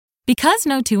Because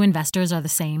no two investors are the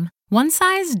same, one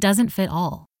size doesn't fit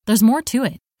all. There's more to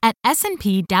it. At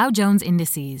S&P Dow Jones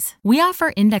Indices, we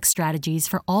offer index strategies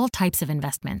for all types of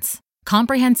investments.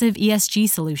 Comprehensive ESG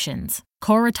solutions,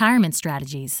 core retirement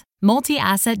strategies,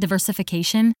 multi-asset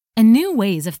diversification, and new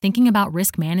ways of thinking about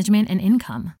risk management and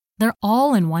income. They're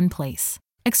all in one place.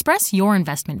 Express your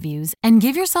investment views and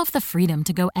give yourself the freedom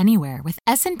to go anywhere with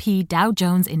S&P Dow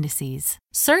Jones Indices.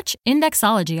 Search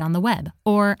Indexology on the web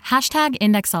or hashtag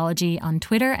Indexology on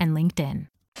Twitter and LinkedIn.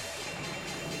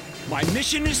 My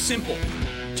mission is simple,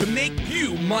 to make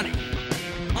you money.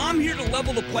 I'm here to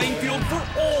level the playing field for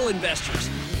all investors.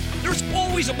 There's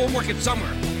always a bull market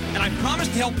somewhere, and I promise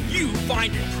to help you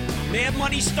find it. Mad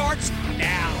Money starts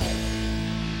now.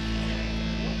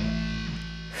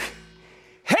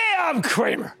 Hey, I'm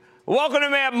Cramer. Welcome to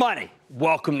Mad Money.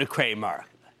 Welcome to Cramer.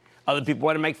 Other people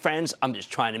want to make friends. I'm just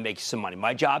trying to make some money.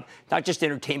 My job, not just to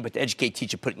entertain, but to educate,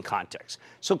 teach, and put it in context.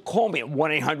 So call me at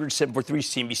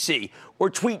 1-800-743-CNBC or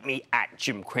tweet me at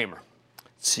Jim Cramer.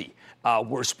 Let's see.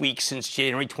 Worst week since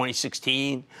January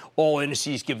 2016. All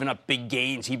indices giving up big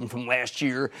gains even from last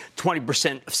year.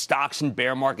 20% of stocks in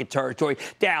bear market territory.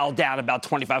 Dow down about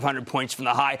 2,500 points from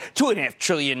the high. $2.5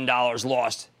 trillion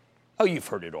lost. Oh, you've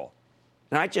heard it all.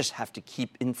 And I just have to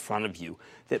keep in front of you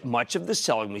that much of the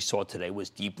selling we saw today was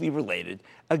deeply related,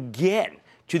 again,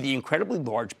 to the incredibly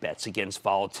large bets against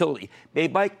volatility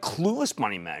made by clueless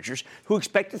money managers who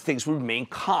expected things would remain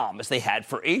calm as they had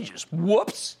for ages.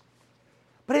 Whoops!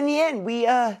 But in the end, we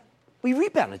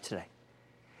rebounded today.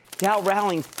 Dow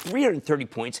rallying 330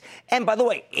 points, and by the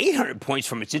way, 800 points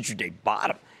from its intraday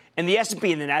bottom. And the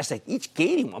S&P and the Nasdaq each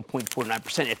gaining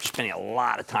 1.49% after spending a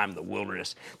lot of time in the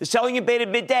wilderness. The selling abated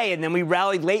midday, and then we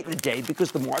rallied late in the day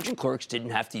because the margin clerks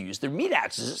didn't have to use their meat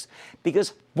axes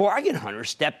because bargain hunters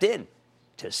stepped in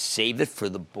to save it for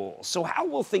the bulls. So how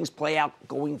will things play out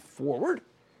going forward?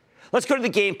 Let's go to the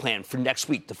game plan for next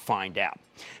week to find out.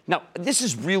 Now, this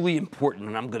is really important,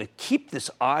 and I'm going to keep this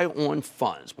eye on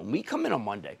funds. When we come in on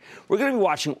Monday, we're going to be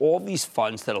watching all these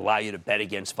funds that allow you to bet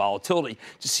against volatility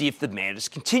to see if the madness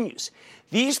continues.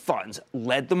 These funds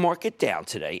led the market down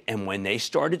today, and when they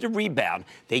started to rebound,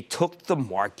 they took the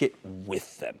market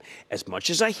with them. As much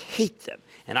as I hate them,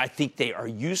 and I think they are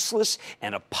useless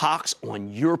and a pox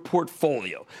on your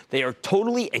portfolio, they are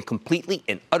totally and completely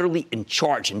and utterly in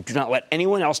charge, and do not let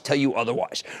anyone else tell you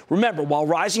otherwise. Remember, while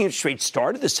rising interest rates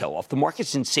started the sell-off, the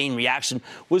market's insane reaction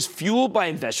was fueled by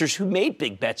investors who made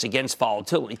big bets against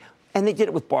volatility, and they did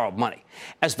it with borrowed money.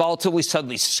 As volatility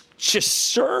suddenly just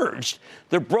surged,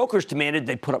 their brokers demanded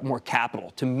they put up more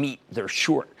capital to meet their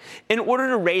short. In order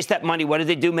to raise that money, what did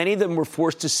they do? Many of them were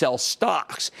forced to sell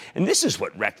stocks. And this is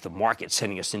what wrecked the market,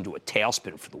 sending us into a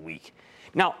tailspin for the week.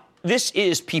 Now, this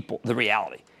is the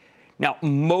reality. Now,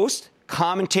 most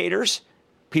commentators,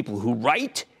 people who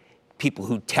write, people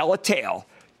who tell a tale,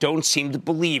 don't seem to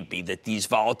believe me that these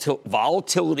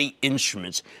volatility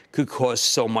instruments could cause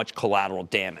so much collateral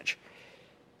damage.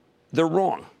 They're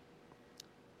wrong.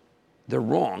 They're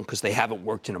wrong because they haven't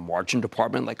worked in a margin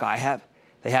department like I have.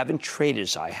 They haven't traded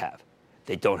as I have.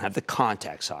 They don't have the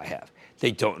contacts I have.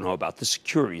 They don't know about the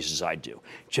securities as I do.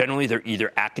 Generally, they're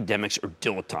either academics or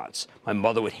dilettantes. My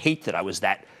mother would hate that I was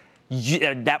that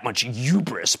much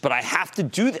hubris, but I have to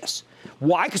do this.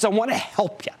 Why? Because I want to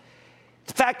help you.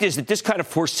 The fact is that this kind of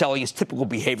forced selling is typical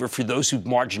behavior for those who've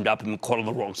margined up and been caught on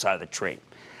the wrong side of the trade.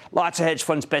 Lots of hedge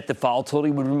funds bet that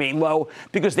volatility would remain low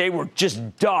because they were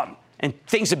just dumb, and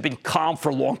things have been calm for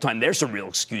a long time. There's a real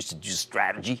excuse to do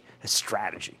strategy.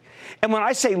 And when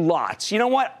I say lots, you know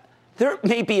what? There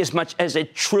may be as much as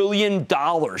 $1 trillion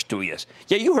doing this.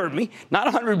 Yeah, you heard me. Not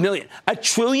 100 million. $1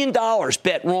 trillion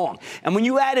bet wrong. And when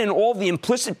you add in all the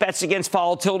implicit bets against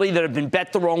volatility that have been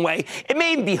bet the wrong way, it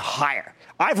may even be higher.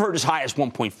 I've heard as high as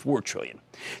 1.4 trillion.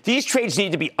 These trades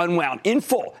need to be unwound in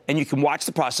full, and you can watch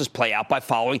the process play out by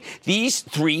following these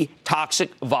three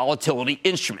toxic volatility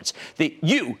instruments: the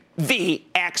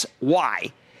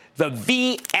UVXY, the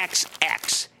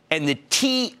VXX, and the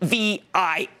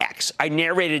TVIX. I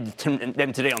narrated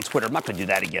them today on Twitter. I'm not going to do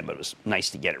that again, but it was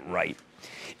nice to get it right.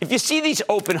 If you see these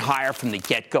open higher from the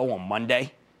get-go on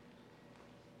Monday,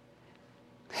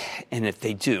 and if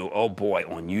they do, oh boy,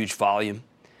 on huge volume,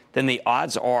 then the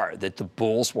odds are that the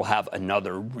bulls will have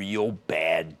another real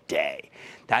bad day.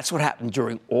 That's what happened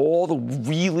during all the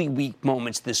really weak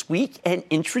moments this week and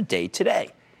intraday today.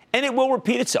 And it will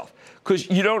repeat itself because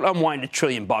you don't unwind $1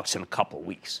 trillion in a couple of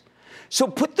weeks. So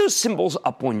put those symbols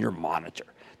up on your monitor.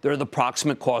 They're the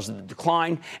proximate cause of the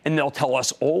decline, and they'll tell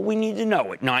us all we need to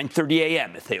know at 9:30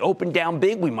 a.m. If they open down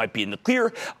big, we might be in the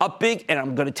clear. Up big, and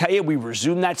I'm going to tell you, we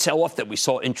resume that sell-off that we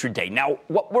saw intraday. Now,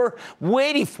 what we're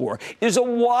waiting for is a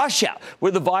washout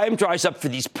where the volume dries up for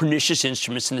these pernicious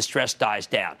instruments and the stress dies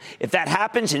down. If that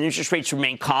happens and interest rates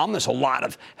remain calm, there's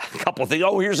a couple of things.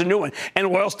 Oh, here's a new one, and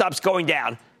oil stops going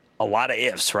down. A lot of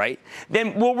ifs, right?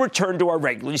 Then we'll return to our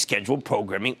regularly scheduled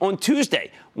programming on Tuesday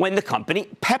when the company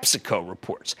PepsiCo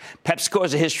reports. PepsiCo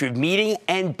has a history of meeting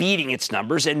and beating its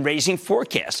numbers and raising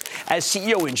forecasts. As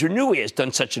CEO, Ingenuity has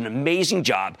done such an amazing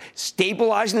job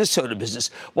stabilizing the soda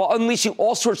business while unleashing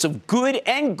all sorts of good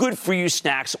and good-for-you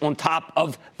snacks on top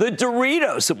of the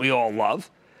Doritos that we all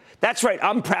love. That's right,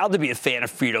 I'm proud to be a fan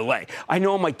of Frito-Lay. I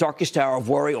know in my darkest hour of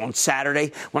worry on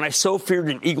Saturday, when I so feared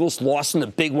an Eagles loss in the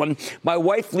big one, my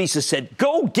wife Lisa said,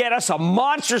 go get us a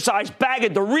monster-sized bag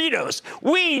of Doritos.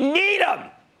 We need them.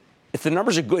 If the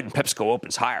numbers are good and PepsiCo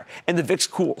opens higher and the VIX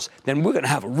cools, then we're going to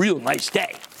have a real nice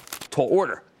day. Tall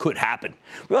order could happen.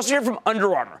 We also hear from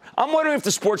Under Armour. I'm wondering if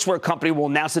the sportswear company will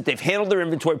announce that they've handled their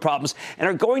inventory problems and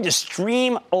are going to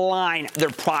streamline their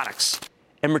products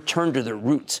and return to their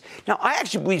roots. Now, I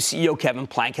actually believe CEO Kevin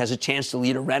Plank has a chance to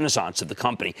lead a renaissance of the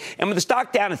company. And with the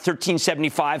stock down at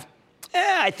 $13.75,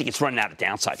 I think it's running out of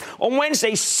downside. On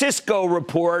Wednesday, Cisco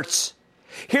reports.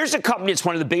 Here's a company that's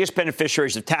one of the biggest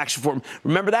beneficiaries of tax reform.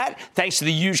 Remember that? Thanks to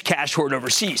the huge cash hoard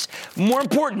overseas. More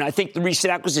important, I think the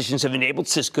recent acquisitions have enabled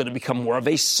Cisco to become more of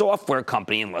a software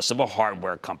company and less of a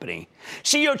hardware company.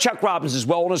 CEO Chuck Robbins is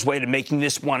well on his way to making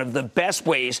this one of the best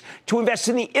ways to invest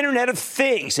in the Internet of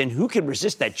Things. And who can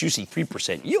resist that juicy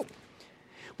 3% yield?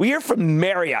 We hear from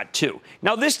Marriott, too.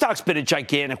 Now, this stock's been a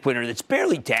gigantic winner that's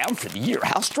barely down for the year.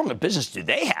 How strong a business do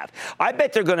they have? I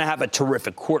bet they're going to have a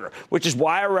terrific quarter, which is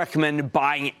why I recommended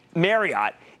buying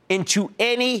Marriott into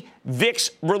any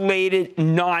VIX-related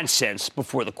nonsense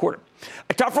before the quarter.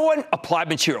 A tougher one, Applied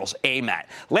Materials, AMAT.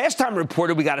 Last time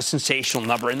reported, we got a sensational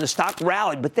number, and the stock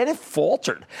rallied, but then it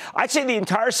faltered. I'd say the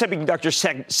entire semiconductor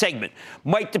segment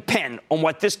might depend on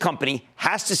what this company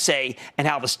has to say and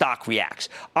how the stock reacts.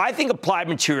 I think Applied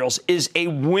Materials is a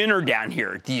winner down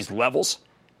here at these levels.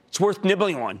 It's worth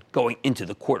nibbling on going into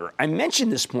the quarter. I mentioned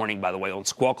this morning, by the way, on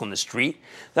Squawk on the Street,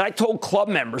 that I told club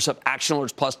members of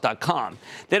ActionAlertsPlus.com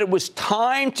that it was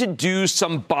time to do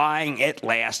some buying at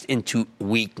last into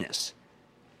weakness.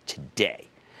 Today,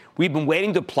 we've been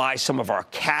waiting to apply some of our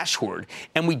cash hoard,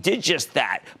 and we did just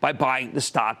that by buying the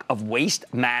stock of Waste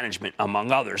Management,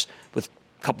 among others, with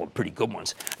a couple of pretty good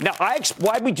ones. Now,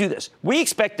 why'd we do this? We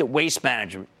expect that Waste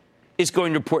Management is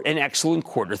going to report an excellent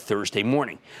quarter Thursday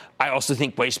morning. I also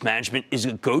think Waste Management is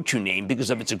a go-to name because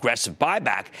of its aggressive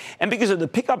buyback and because of the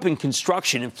pickup in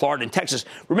construction in Florida and Texas.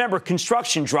 Remember,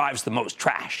 construction drives the most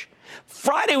trash.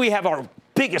 Friday, we have our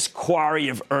biggest quarry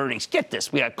of earnings. Get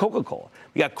this. We got Coca-Cola,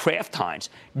 we got Kraft Heinz,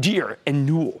 Deere, and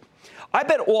Newell. I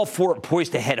bet all four are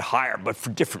poised to head higher, but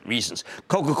for different reasons.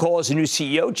 Coca-Cola's a new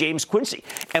CEO, James Quincy,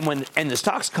 and the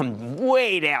stocks come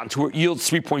way down to where it yields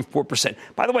 3.4%.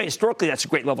 By the way, historically, that's a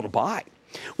great level to buy.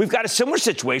 We've got a similar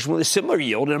situation with a similar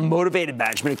yield and a motivated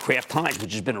management at Kraft Heinz,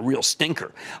 which has been a real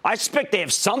stinker. I suspect they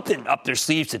have something up their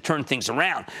sleeves to turn things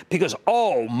around because,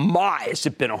 oh my, has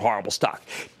it been a horrible stock.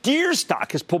 Deere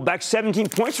stock has pulled back 17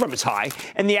 points from its high,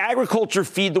 and the agriculture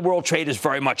feed the world trade is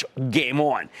very much game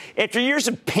on. After years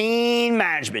of pain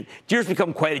management, Deere's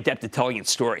become quite adept at telling its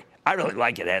story. I really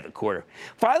like it ahead of the quarter.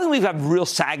 Finally, we've got real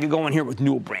saga going here with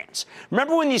Newell Brands.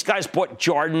 Remember when these guys bought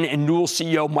Jarden and Newell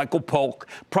CEO Michael Polk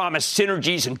promised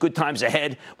synergies and good times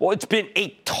ahead? Well, it's been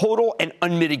a total and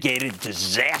unmitigated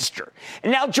disaster.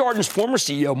 And now Jarden's former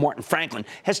CEO, Martin Franklin,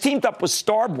 has teamed up with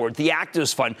Starboard, the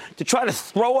activist fund, to try to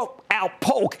throw out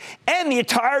Polk and the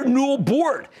entire Newell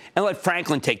board and let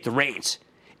Franklin take the reins.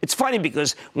 It's funny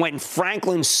because when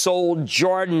Franklin sold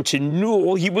Jarden to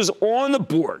Newell, he was on the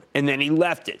board, and then he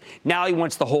left it. Now he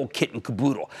wants the whole kit and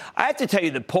caboodle. I have to tell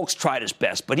you that Polk's tried his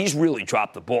best, but he's really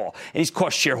dropped the ball, and he's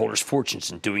cost shareholders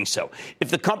fortunes in doing so. If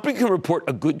the company can report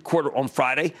a good quarter on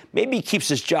Friday, maybe he keeps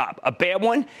his job. A bad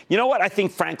one? You know what? I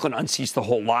think Franklin unseats the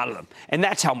whole lot of them, and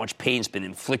that's how much pain's been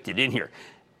inflicted in here.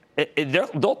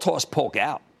 They'll toss Polk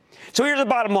out. So here's the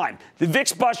bottom line. The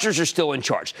VIX busters are still in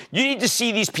charge. You need to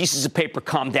see these pieces of paper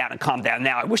calm down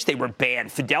now. I wish they were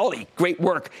banned. Fidelity, great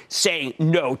work saying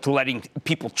no to letting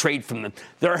people trade from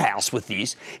their house with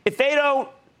these. If they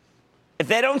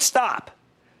don't stop,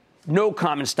 no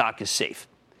common stock is safe.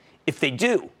 If they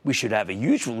do, we should have a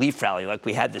huge relief rally like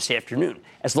we had this afternoon,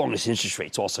 as long as interest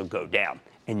rates also go down.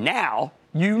 And now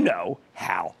you know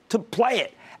how to play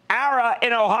it. Ara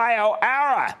in Ohio.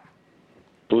 Ara.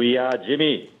 Booyah,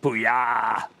 Jimmy.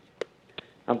 Booyah.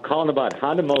 I'm calling about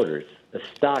Honda Motors, a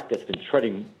stock that's been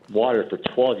treading water for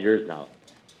 12 years now.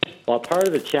 While part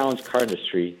of the challenged car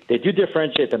industry, they do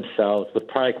differentiate themselves with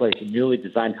product like the newly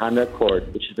designed Honda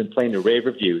Accord, which has been playing to rave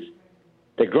reviews.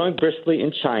 They're growing briskly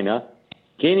in China,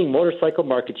 gaining motorcycle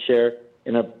market share,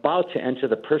 and about to enter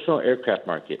the personal aircraft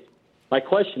market. My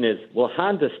question is, will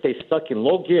Honda stay stuck in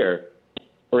low gear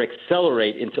or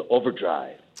accelerate into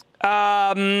overdrive?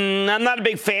 I'm not a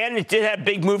big fan. It did have a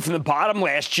big move from the bottom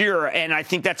last year, and I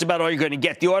think that's about all you're going to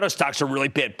get. The auto stocks are really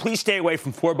bad. Please stay away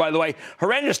from Ford, by the way.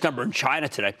 Horrendous number in China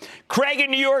today. Craig in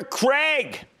New York.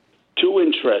 Craig. Two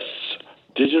interests,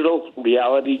 Digital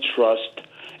Reality Trust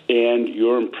and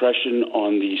your impression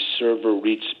on the server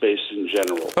REIT space in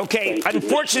general. Okay,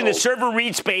 unfortunately, the server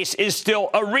REIT space is still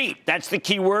a REIT. That's the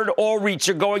key word. All REITs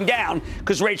are going down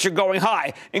because rates are going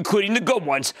high, including the good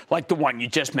ones like the one you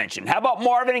just mentioned. How about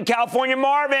Marvin in California?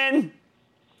 Marvin?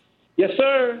 Yes,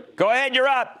 sir. Go ahead, you're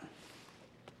up.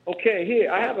 Okay,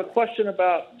 here, I have a question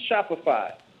about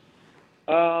Shopify.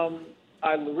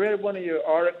 I read one of your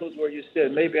articles where you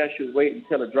said maybe I should wait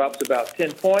until it drops about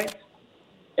 10 points.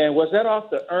 And was that off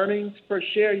the earnings per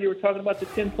share you were talking about, the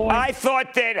 10 points? I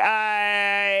thought that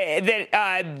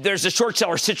there's a short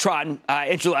seller, Citron,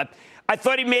 Interlab. I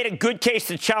thought he made a good case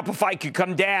that Shopify could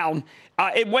come down.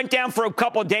 It went down for a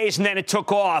couple of days, and then it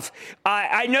took off.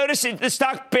 I noticed the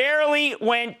stock barely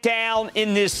went down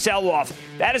in this sell-off.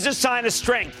 That is a sign of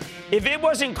strength. If it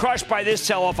wasn't crushed by this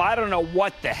sell-off, I don't know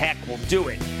what the heck will do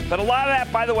it. But a lot of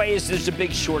that, by the way, is there's a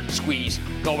big short squeeze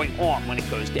going on when it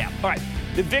goes down. All right.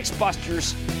 The VIX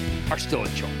busters are still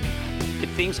in charge. If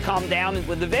things calm down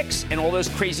with the VIX and all those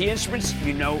crazy instruments,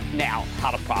 you know now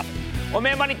how to profit. Well,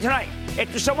 Mad Money tonight.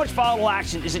 After so much volatile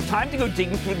action, is it time to go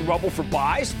digging through the rubble for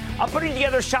buys? I'm putting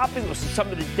together a shopping list of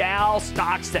some of the Dow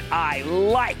stocks that I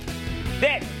like.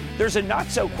 Then there's a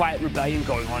not-so-quiet rebellion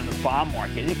going on in the bond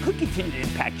market, and it could continue to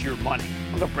impact your money.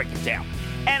 I'm going to break it down.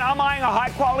 And I'm eyeing a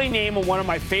high-quality name on one of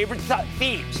my favorite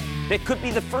themes that could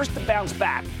be the first to bounce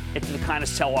back into the kind of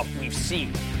sell-off we've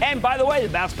seen. And by the way, the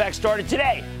bounce back started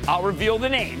today. I'll reveal the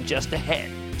name just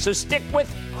ahead. So stick with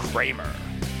Cramer.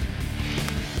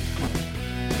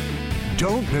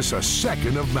 Don't miss a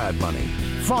second of Mad Money.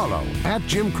 Follow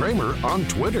 @Jim Cramer on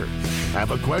Twitter.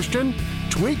 Have a question?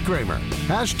 Tweet Cramer.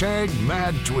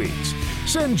 #MadTweets.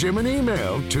 Send Jim an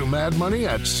email to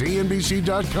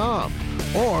madmoney@cnbc.com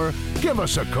or give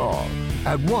us a call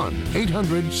at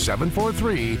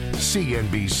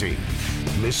 1-800-743-CNBC.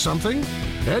 Miss something?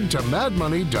 Head to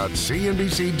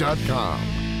madmoney.cnbc.com.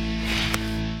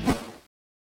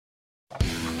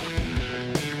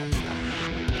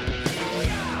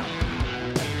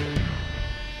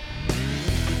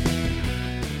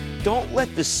 Don't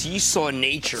let the seesaw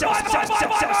nature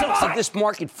of this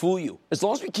market fool you. As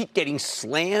long as we keep getting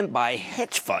slammed by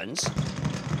hedge funds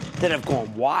that have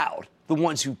gone wild, the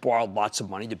ones who borrowed lots of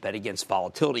money to bet against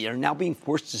volatility and are now being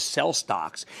forced to sell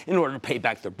stocks in order to pay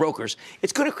back their brokers,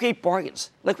 it's going to create bargains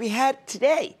like we had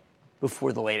today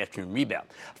before the late afternoon rebound.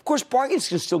 Of course, bargains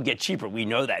can still get cheaper. We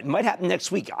know that. It might happen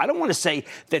next week. I don't want to say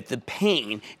that the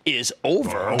pain is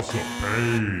over.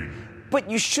 But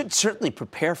you should certainly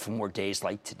prepare for more days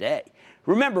like today.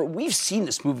 Remember, we've seen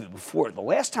this movie before. The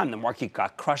last time the market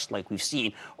got crushed like we've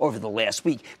seen over the last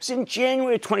week was in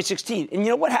January of 2016. And you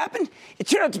know what happened? It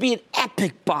turned out to be an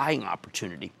epic buying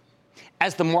opportunity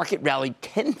as the market rallied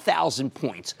 10,000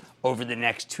 points over the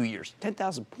next 2 years.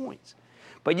 10,000 points.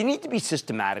 But you need to be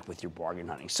systematic with your bargain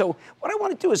hunting. So what I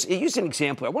want to do is use an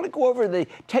example. I want to go over the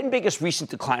 10 biggest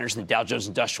recent decliners in the Dow Jones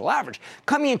Industrial Average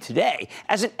coming in today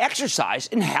as an exercise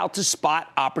in how to spot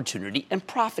opportunity and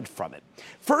profit from it.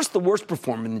 First, the worst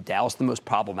performer in the Dow is the most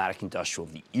problematic industrial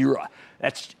of the era.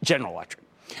 That's General Electric.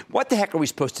 What the heck are we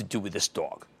supposed to do with this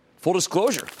dog? Full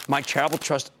disclosure, my charitable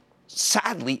trust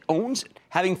sadly owns it,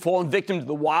 having fallen victim to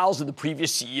the wiles of the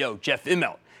previous CEO, Jeff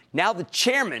Immelt, now the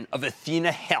chairman of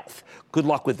Athena Health. Good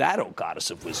luck with that, oh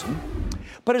goddess of wisdom.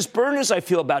 But as burned as I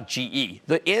feel about GE,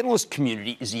 the analyst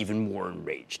community is even more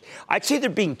enraged. I'd say they're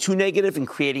being too negative and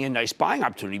creating a nice buying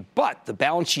opportunity, but the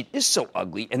balance sheet is so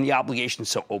ugly and the obligation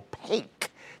so opaque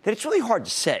that it's really hard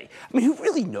to say. I mean, who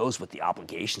really knows what the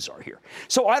obligations are here?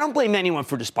 So I don't blame anyone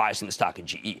for despising the stock of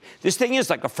GE. This thing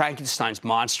is like a Frankenstein's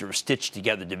monster of stitched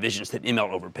together divisions that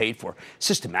Immelt overpaid for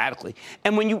systematically.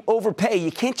 And when you overpay,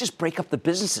 you can't just break up the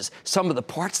businesses, some of the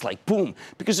parts like boom,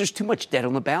 because there's too much debt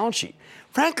on the balance sheet.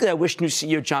 Frankly, I wish new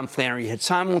CEO John Flannery had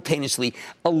simultaneously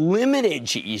eliminated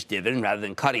GE's dividend rather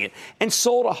than cutting it and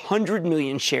sold 100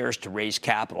 million shares to raise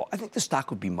capital. I think the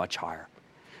stock would be much higher.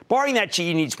 Barring that,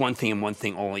 GE needs one thing and one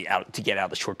thing only out to get out of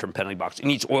the short-term penalty box. It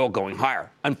needs oil going higher.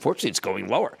 Unfortunately, it's going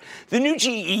lower. The new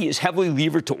GE is heavily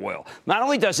levered to oil. Not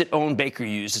only does it own Baker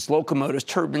Hughes, its locomotives,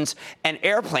 turbines, and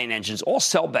airplane engines all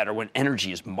sell better when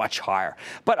energy is much higher.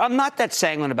 But I'm not that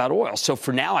sanguine about oil. So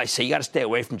for now, I say you got to stay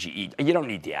away from GE. You don't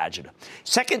need the agita.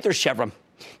 Second, there's Chevron.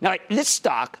 Now, this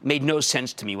stock made no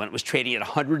sense to me when it was trading at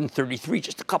 133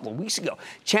 just a couple of weeks ago,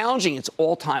 challenging its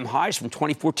all-time highs from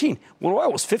 2014 when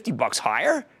oil was $50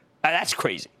 higher. That's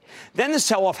crazy. Then the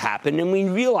sell-off happened, and we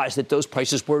realized that those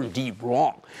prices were indeed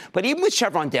wrong. But even with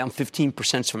Chevron down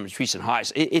 15% from its recent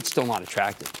highs, it's still not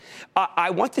attractive.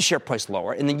 I want the share price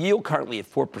lower, and the yield currently at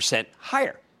 4%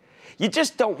 higher. You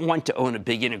just don't want to own a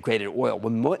big integrated oil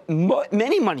when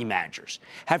many money managers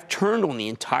have turned on the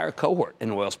entire cohort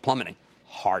and oil's plummeting.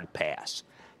 Hard pass.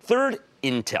 Third,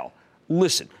 Intel.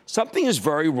 Listen, something is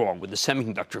very wrong with the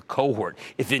semiconductor cohort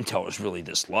if Intel is really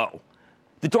this low.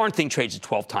 The darn thing trades at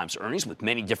 12 times earnings with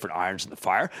many different irons in the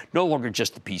fire, no longer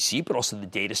just the PC, but also the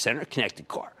data center, connected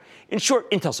car. In short,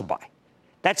 Intel's a buy.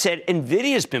 That said,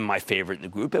 NVIDIA has been my favorite in the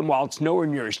group, and while it's nowhere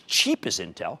near as cheap as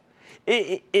Intel,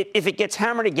 if it gets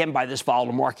hammered again by this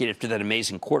volatile market after that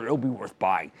amazing quarter, it'll be worth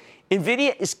buying.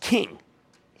 NVIDIA is king.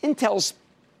 Intel's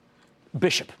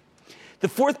bishop. The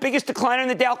fourth biggest decliner in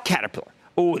the Dow, Caterpillar.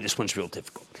 Oh, this one's real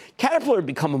difficult. Caterpillar had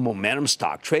become a momentum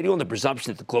stock, trading on the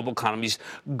presumption that the global economy is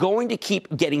going to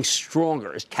keep getting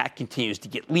stronger as CAT continues to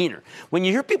get leaner. When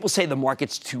you hear people say the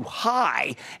market's too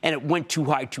high and it went too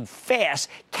high too fast,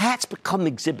 CAT's become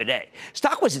Exhibit A.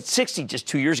 Stock was at 60 just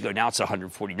 2 years ago. Now it's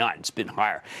 149. It's been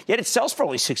higher. Yet it sells for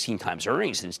only 16 times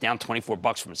earnings, and it's down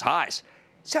 $24 from its highs.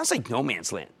 Sounds like no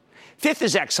man's land. Fifth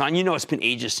is Exxon. You know it's been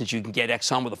ages since you can get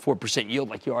Exxon with a 4% yield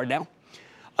like you are now.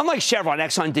 Unlike Chevron,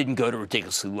 Exxon didn't go to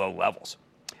ridiculously low levels.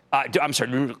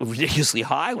 Ridiculously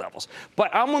high levels.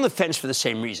 But I'm on the fence for the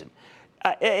same reason.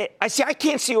 I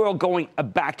can't see oil going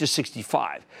back to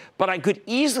 65, but I could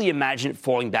easily imagine it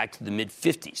falling back to the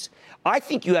mid-50s. I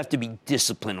think you have to be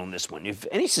disciplined on this one. If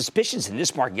any suspicions in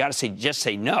this market, you got to just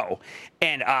say no.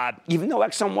 And even though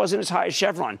Exxon wasn't as high as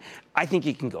Chevron, I think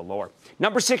it can go lower.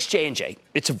 Number 6, J&J.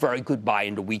 It's a very good buy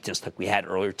into weakness like we had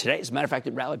earlier today. As a matter of fact,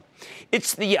 it rallied.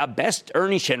 It's the best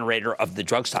earnings generator of the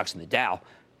drug stocks in the Dow.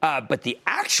 But the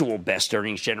actual best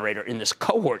earnings generator in this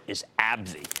cohort is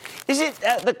AbbVie. Is it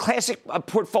the classic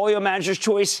portfolio manager's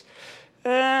choice?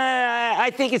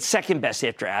 I think it's second best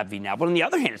after AbbVie now. But on the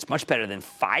other hand, it's much better than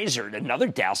Pfizer, another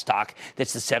Dow stock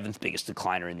that's the 7th biggest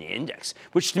decliner in the index,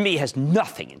 which to me has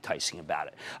nothing enticing about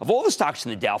it. Of all the stocks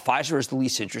in the Dow, Pfizer is the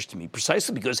least interest to me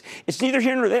precisely because it's neither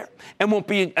here nor there and won't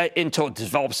be until it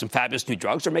develops some fabulous new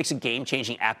drugs or makes a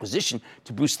game-changing acquisition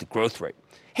to boost the growth rate.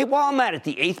 Hey, while I'm at it,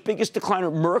 the 8th biggest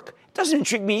decliner, Merck, doesn't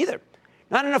intrigue me either.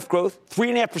 Not enough growth,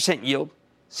 3.5% yield,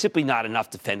 simply not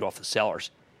enough to fend off the sellers.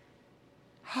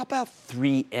 How about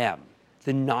 3M,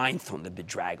 the 9th on the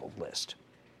bedraggled list?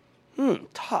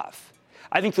 Tough.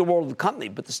 I think the world of the company,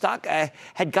 but the stock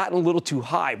had gotten a little too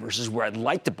high versus where I'd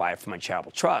like to buy it for my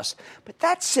charitable trust. But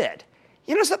that said,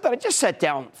 you know something? I just sat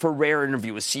down for a rare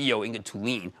interview with CEO Inga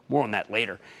Tulin. More on that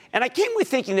later. And I came away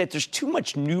thinking that there's too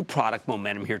much new product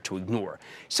momentum here to ignore.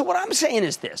 So what I'm saying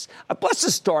is this. I bless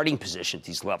the starting position at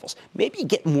these levels. Maybe you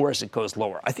get more as it goes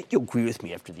lower. I think you'll agree with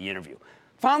me after the interview.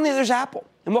 Finally, there's Apple.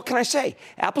 And what can I say?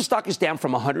 Apple stock is down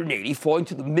from 180, falling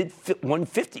to the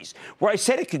mid-150s, where I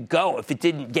said it could go if it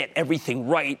didn't get everything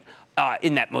right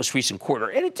in that most recent quarter.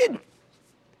 And it didn't.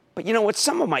 But you know what?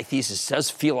 Some of my thesis does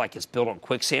feel like it's built on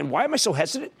quicksand. Why am I so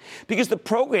hesitant? Because the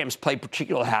programs play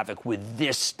particular havoc with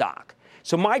this stock.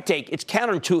 So my take, it's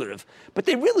counterintuitive, but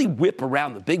they really whip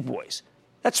around the big boys.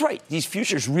 That's right. These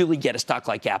futures really get a stock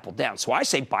like Apple down. So I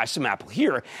say buy some Apple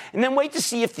here and then wait to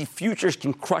see if the futures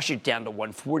can crush it down to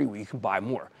 140 where you can buy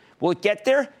more. Will it get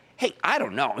there? Hey, I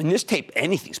don't know. In this tape,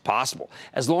 anything's possible.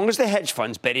 As long as the hedge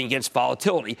funds betting against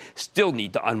volatility still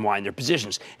need to unwind their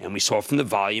positions. And we saw from the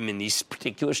volume in these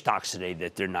particular stocks today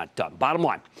that they're not done. Bottom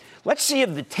line, let's see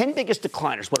of the 10 biggest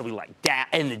decliners, what do we like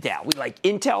in the Dow? We like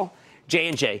Intel,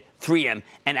 J&J, 3M,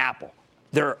 and Apple.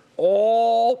 They're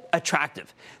all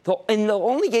attractive. And they'll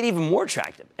only get even more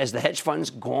attractive as the hedge funds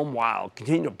gone wild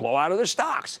continue to blow out of their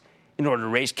stocks in order to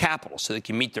raise capital so they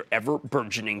can meet their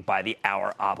ever-burgeoning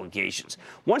by-the-hour obligations.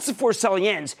 Once the forced selling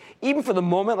ends, even for the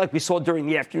moment like we saw during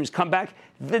the afternoon's comeback,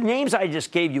 the names I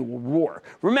just gave you will roar.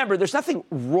 Remember, there's nothing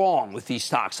wrong with these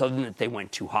stocks other than that they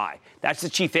went too high. That's the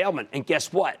chief ailment. And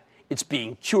guess what? It's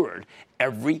being cured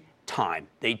every time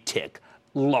they tick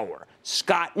lower.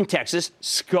 Scott in Texas.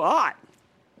 Scott.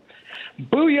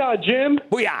 Booyah, Jim.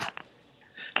 Booyah.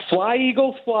 Fly,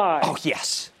 Eagles, fly. Oh,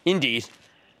 yes, indeed.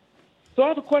 So I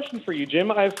have a question for you,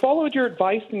 Jim. I've followed your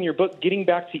advice in your book, Getting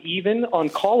Back to Even, on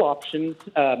call options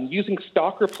using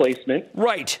stock replacement.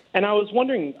 Right. And I was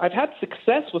wondering, I've had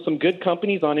success with some good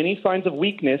companies on any signs of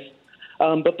weakness.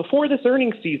 But before this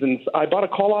earnings season, I bought a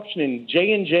call option in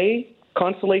J&J,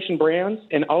 Constellation Brands,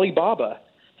 and Alibaba.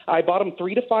 I bought them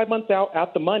 3 to 5 months out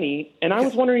at the money, and I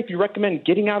was wondering if you recommend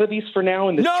getting out of these for now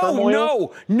in this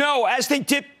turmoil. No. As they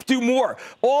dip, do more.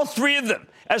 All 3 of them.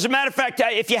 As a matter of fact,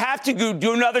 if you have to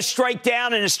do another strike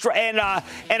down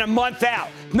and a month out,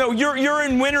 no, you're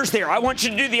in winners there. I want you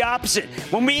to do the opposite.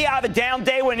 When we have a down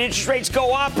day, when interest rates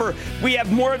go up, or we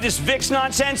have more of this VIX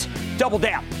nonsense, double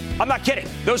down. I'm not kidding.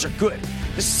 Those are good.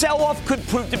 The sell-off could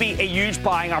prove to be a huge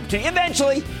buying opportunity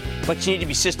eventually, but you need to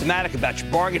be systematic about your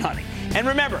bargain hunting. And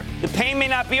remember, the pain may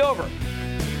not be over.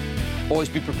 Always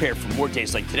be prepared for more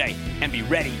days like today and be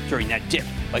ready during that dip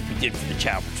like we did for the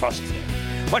Channel Trust today.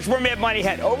 Much more Mad Money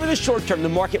ahead. Over the short term, the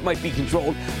market might be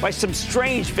controlled by some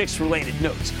strange VIX-related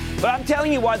notes. But I'm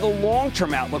telling you why the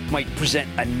long-term outlook might present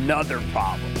another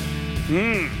problem.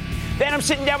 Then I'm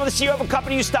sitting down with the CEO of a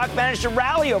company whose stock managed to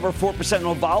rally over 4% on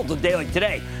a volatile day like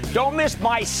today. Don't miss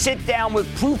my sit-down with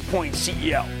Proofpoint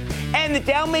CEO. And the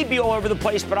Dow may be all over the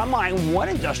place, but I'm eyeing one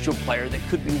industrial player that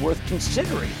could be worth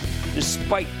considering,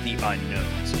 despite the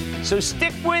unknowns. So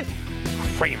stick with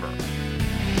Cramer.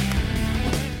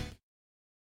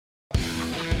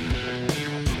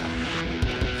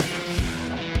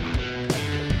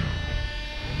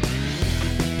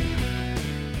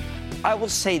 I will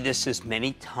say this as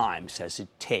many times as it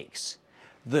takes.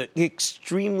 The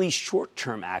extremely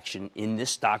short-term action in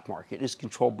this stock market is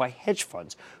controlled by hedge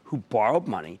funds who borrowed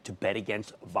money to bet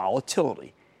against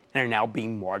volatility and are now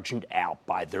being margined out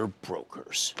by their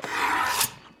brokers.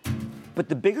 But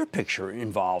the bigger picture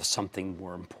involves something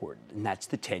more important, and that's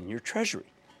the 10-year Treasury.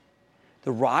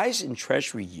 The rise in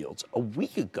Treasury yields a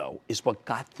week ago is what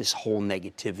got this whole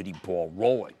negativity ball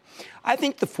rolling. I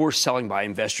think the forced selling by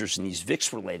investors in these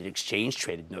VIX-related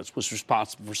exchange-traded notes was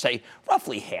responsible for, say,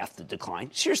 roughly half the decline.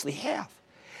 Seriously, half.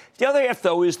 The other half,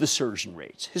 though, is the surge in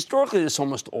rates. Historically, this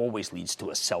almost always leads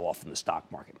to a sell-off in the stock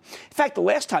market. In fact, the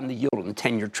last time the yield on the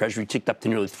 10-year Treasury ticked up to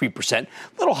nearly 3%, a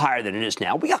little higher than it is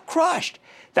now, we got crushed.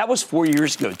 That was 4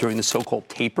 years ago during the so-called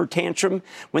taper tantrum,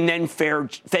 when then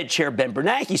Fed Chair Ben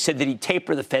Bernanke said that he'd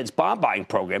taper the Fed's bond buying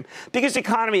program because the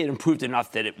economy had improved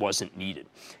enough that it wasn't needed.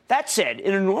 That said,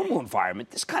 in a normal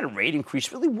environment, this kind of rate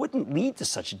increase really wouldn't lead to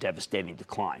such a devastating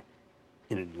decline.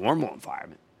 In a normal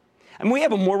environment. And we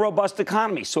have a more robust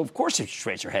economy, so of course interest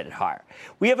rates are headed higher.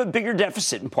 We have a bigger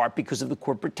deficit in part because of the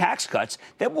corporate tax cuts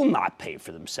that will not pay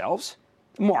for themselves.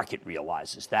 The market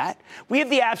realizes that. We have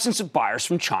the absence of buyers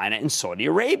from China and Saudi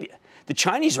Arabia. The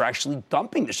Chinese are actually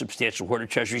dumping their substantial hoard of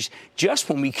treasuries just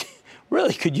when we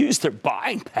really could use their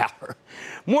buying power.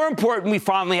 More important, we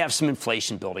finally have some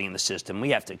inflation building in the system. We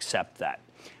have to accept that.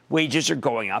 Wages are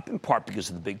going up, in part because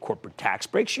of the big corporate tax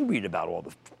breaks. You read about all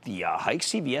the hikes.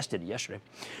 CBS did it yesterday.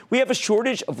 We have a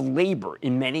shortage of labor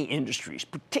in many industries,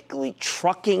 particularly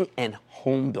trucking and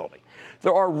home building.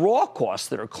 There are raw costs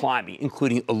that are climbing,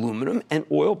 including aluminum and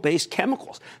oil-based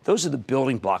chemicals. Those are the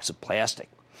building blocks of plastic.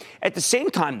 At the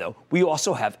same time, though, we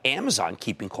also have Amazon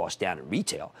keeping costs down in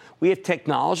retail. We have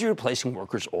technology replacing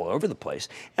workers all over the place.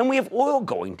 And we have oil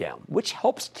going down, which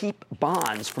helps keep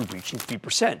bonds from breaching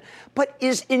 3%, but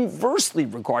is inversely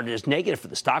regarded as negative for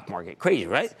the stock market. Crazy,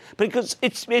 right? Because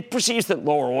it perceives that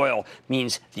lower oil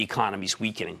means the economy's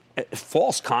weakening. A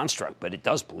false construct, but it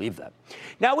does believe that.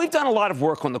 Now, we've done a lot of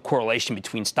work on the correlation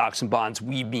between stocks and bonds,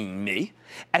 we being me.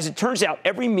 As it turns out,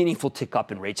 every meaningful tick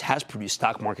up in rates has produced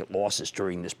stock market losses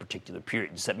during this particular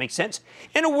period. Does that make sense?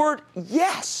 In a word,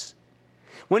 yes.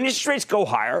 When interest rates go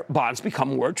higher, bonds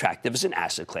become more attractive as an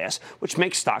asset class, which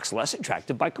makes stocks less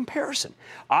attractive by comparison.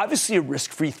 Obviously, a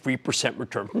risk-free 3%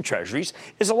 return from treasuries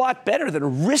is a lot better than a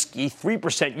risky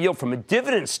 3% yield from a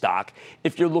dividend stock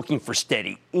if you're looking for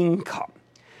steady income.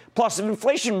 Plus, if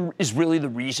inflation is really the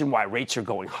reason why rates are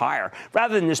going higher,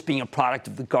 rather than this being a product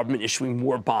of the government issuing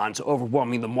more bonds,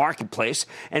 overwhelming the marketplace,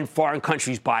 and foreign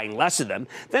countries buying less of them,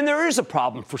 then there is a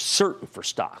problem for certain for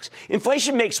stocks.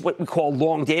 Inflation makes what we call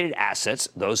long-dated assets,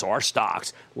 those are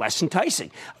stocks, less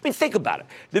enticing. I mean, think about it.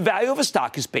 The value of a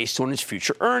stock is based on its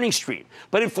future earnings stream,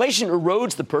 but inflation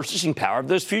erodes the purchasing power of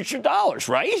those future dollars,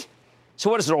 right? So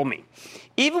what does it all mean?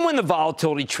 Even when the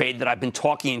volatility trade that I've been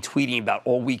talking and tweeting about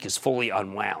all week is fully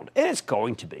unwound, and it's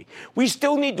going to be, we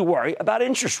still need to worry about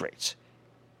interest rates.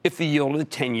 If the yield of the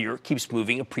 10-year keeps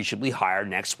moving appreciably higher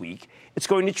next week, it's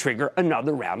going to trigger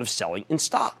another round of selling in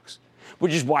stocks,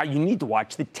 which is why you need to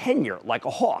watch the 10-year like a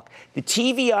hawk, the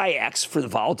TVIX for the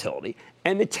volatility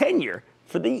and the 10-year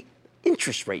for the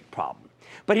interest rate problem.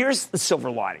 But here's the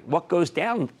silver lining. What goes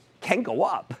down can go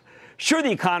up. Sure,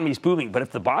 the economy is booming, but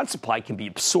if the bond supply can be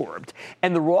absorbed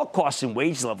and the raw costs and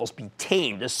wage levels be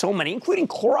tamed, as so many, including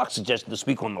Clorox suggested this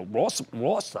week on the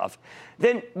raw stuff,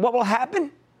 then what will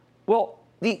happen? Well,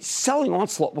 the selling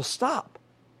onslaught will stop.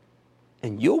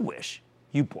 And you'll wish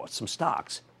you bought some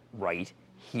stocks right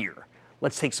here.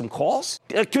 Let's take some calls.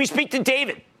 Can we speak to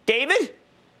David? David?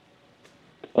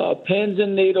 Pins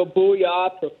and needle,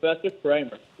 booyah, Professor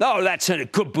Cramer. Oh, that's a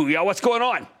good booyah. What's going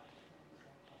on?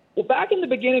 Well, back in the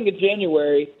beginning of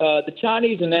January, the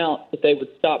Chinese announced that they would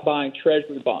stop buying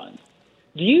Treasury bonds.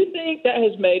 Do you think that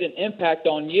has made an impact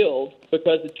on yield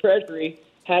because the Treasury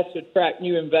has to attract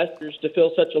new investors to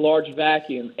fill such a large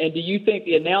vacuum? And do you think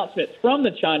the announcement from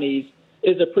the Chinese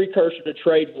is a precursor to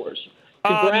trade wars?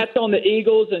 Congrats on the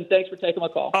Eagles, and thanks for taking my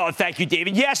call. Oh, thank you,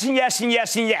 David. Yes, and yes, and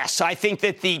yes, and yes. I think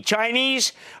that the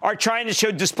Chinese are trying to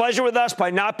show displeasure with us by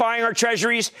not buying our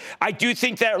treasuries. I do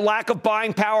think that lack of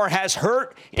buying power has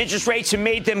hurt interest rates and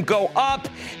made them go up.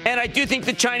 And I do think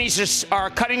the Chinese are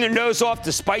cutting their nose off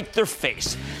to spite their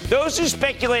face. Those who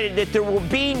speculated that there will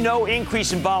be no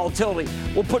increase in volatility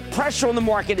will put pressure on the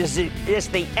market as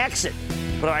they exit.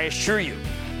 But I assure you,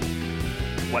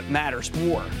 what matters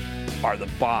more are the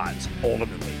bonds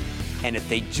ultimately. And if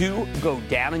they do go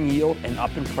down in yield and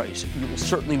up in price, you will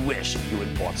certainly wish you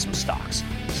had bought some stocks.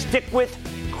 Stick with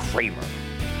Cramer.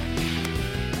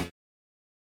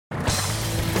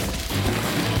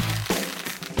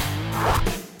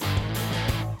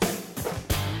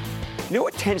 You know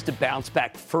what tends to bounce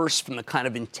back first from the kind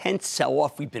of intense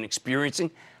sell-off we've been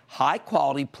experiencing?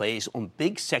 High-quality plays on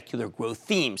big secular growth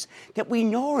themes that we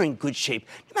know are in good shape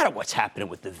no matter what's happening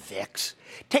with the VIX.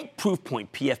 Take Proofpoint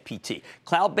PFPT,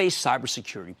 cloud-based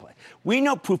cybersecurity play. We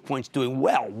know Proofpoint's doing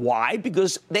well. Why?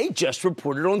 Because they just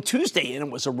reported on Tuesday, and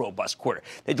it was a robust quarter.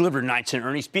 They delivered a 9-cent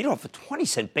earnings beat off a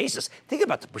 20-cent basis. Think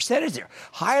about the percentage there.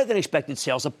 Higher than expected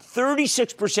sales, up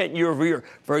 36% year over year.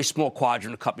 Very small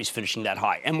quadrant of companies finishing that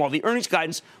high. And while the earnings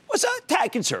guidance was a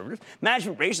tad conservative,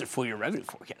 management raised their full-year revenue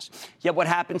forecast. Yet what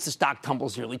happens? The stock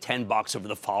tumbles nearly $10 over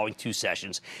the following two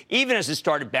sessions, even as it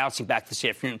started bouncing back this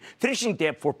afternoon, finishing the day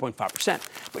up 4.5%.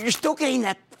 But you're still getting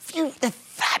that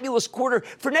fabulous quarter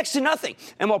for next to nothing.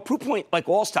 And while Proofpoint, like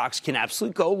all stocks, can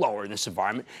absolutely go lower in this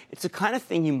environment, it's the kind of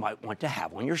thing you might want to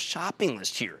have on your shopping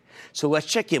list here. So let's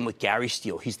check in with Gary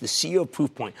Steele. He's the CEO of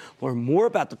Proofpoint. Learn more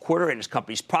about the quarter and his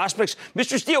company's prospects.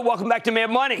 Mr. Steele, welcome back to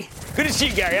Mad Money. Good to see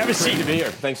you, Gary. Have a seat. Great to be here.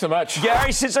 Thanks so much.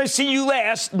 Gary, since I see you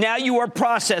last, now you are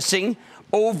processing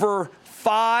over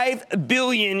 5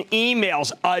 billion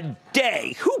emails a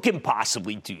day. Who can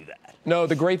possibly do that? No,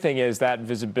 the great thing is that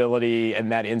visibility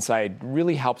and that insight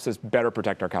really helps us better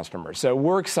protect our customers. So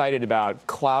we're excited about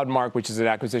CloudMark, which is an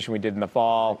acquisition we did in the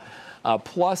fall,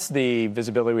 plus the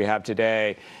visibility we have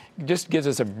today. Just gives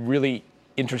us a really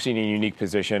interesting and unique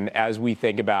position as we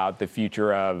think about the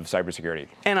future of cybersecurity.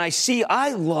 And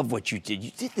I love what you did. You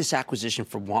did this acquisition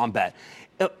for Wombat,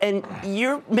 and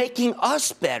you're making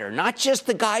us better, not just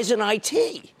the guys in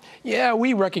IT. Yeah,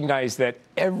 we recognize that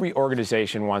every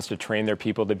organization wants to train their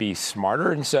people to be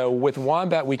smarter. And so with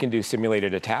Wombat, we can do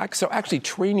simulated attacks. So actually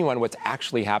train you on what's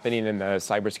actually happening in the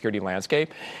cybersecurity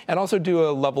landscape and also do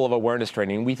a level of awareness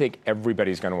training. We think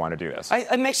everybody's going to want to do this.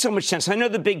 It makes so much sense. I know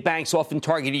the big banks often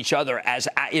target each other as,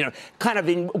 kind of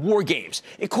in war games.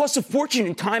 It costs a fortune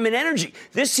in time and energy.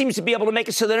 This seems to be able to make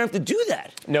it so they don't have to do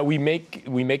that. No, we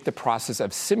make the process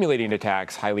of simulating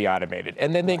attacks highly automated.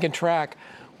 And then they can track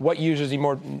what users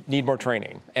need more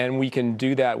training. And we can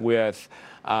do that with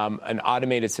an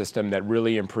automated system that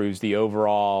really improves the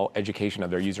overall education of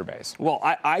their user base. Well,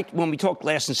 when we talked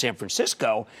last in San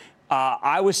Francisco,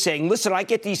 I was saying, listen, I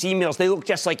get these emails. They look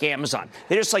just like Amazon.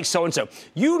 They're just like so-and-so.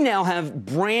 You now have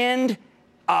brand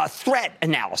threat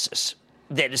analysis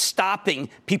that is stopping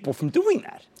people from doing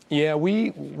that. Yeah,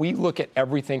 we look at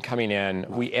everything coming in,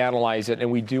 we analyze it,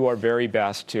 and we do our very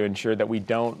best to ensure that we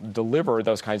don't deliver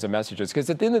those kinds of messages. Because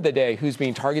at the end of the day, who's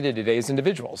being targeted today is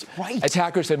individuals. Right.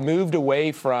 Attackers have moved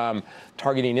away from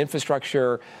targeting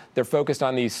infrastructure. They're focused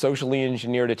on these socially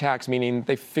engineered attacks, meaning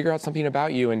they figure out something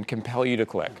about you and compel you to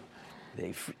click.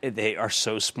 They are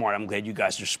so smart. I'm glad you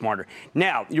guys are smarter.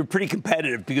 Now, you're pretty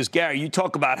competitive because, Gary, you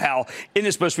talk about how in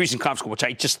this most recent conference call, which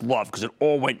I just love because it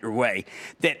all went your way,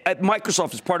 that at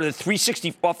Microsoft, as part of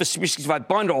the Office 365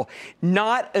 bundle,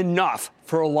 not enough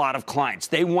for a lot of clients.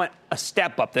 They want a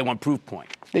step up. They want Proofpoint.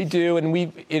 They do, and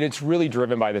it's really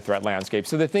driven by the threat landscape.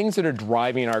 So the things that are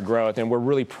driving our growth, and we're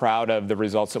really proud of the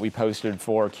results that we posted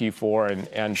for Q4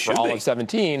 and for all of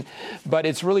 17, but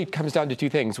it's really comes down to two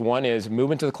things. One is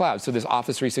movement to the cloud. So the this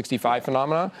Office 365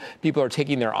 phenomena. People are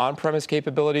taking their on-premise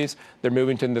capabilities, they're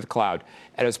moving to the cloud.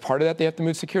 And as part of that, they have to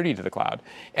move security to the cloud.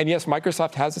 And yes,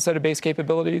 Microsoft has a set of base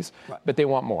capabilities, but they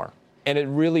want more. And it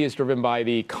really is driven by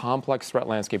the complex threat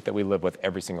landscape that we live with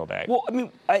every single day. Well, I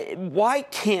mean, why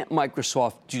can't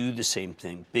Microsoft do the same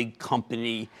thing? Big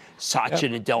company, Satya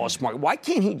Nadella Smart. Why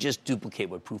can't he just duplicate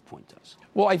what Proofpoint does?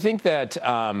 Well, I think that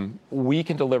we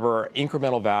can deliver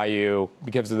incremental value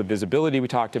because of the visibility we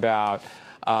talked about.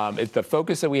 It's the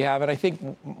focus that we have. And I think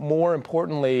more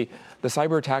importantly, the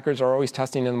cyber attackers are always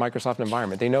testing in the Microsoft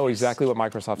environment. They know exactly what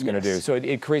Microsoft's going to do. So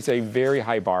it creates a very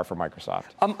high bar for Microsoft.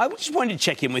 I just wanted to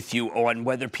check in with you on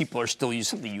whether people are still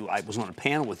using something. I was on a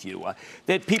panel with you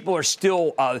that people are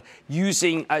still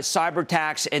using cyber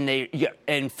attacks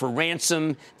and for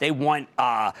ransom. They want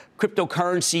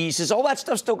cryptocurrencies. Is all that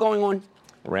stuff still going on?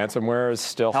 Ransomware is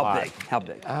still hot. How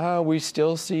big? We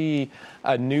still see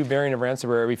a new variant of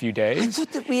ransomware every few days. I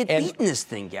thought that we had beaten this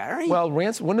thing, Gary. Well,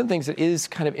 one of the things that is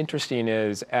kind of interesting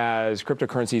is as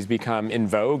cryptocurrencies become in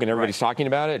vogue and everybody's talking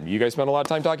about it, you guys spend a lot of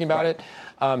time talking about it,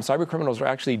 cyber criminals are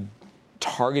actually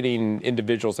targeting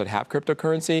individuals that have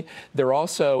cryptocurrency. They're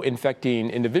also infecting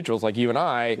individuals like you and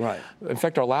I.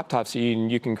 Infect our laptops so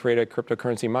you can create a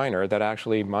cryptocurrency miner that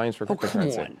actually mines for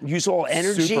cryptocurrency. Come on. Use all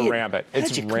energy. Super rampant.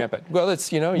 It's rampant. Well,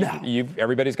 it's,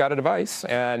 everybody's got a device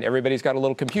and everybody's got a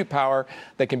little compute power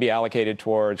that can be allocated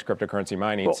towards cryptocurrency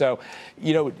mining. Well, so,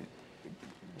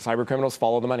 cyber criminals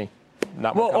follow the money.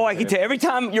 I can tell you, every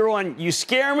time you're on, you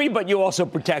scare me, but you also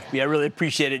protect me. I really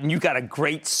appreciate it, and you've got a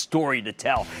great story to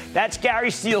tell. That's Gary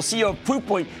Steele, CEO of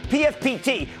Proofpoint,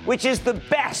 PFPT, which is the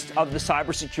best of the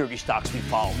cybersecurity stocks we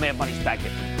follow. Mad Money's back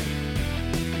in.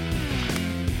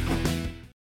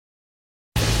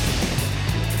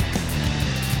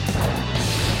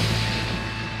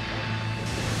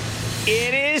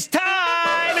 It is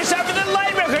time. It's time for the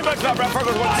light round.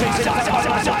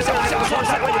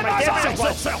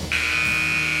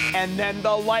 And then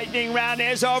the lightning round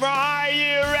is over. Are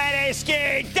you ready,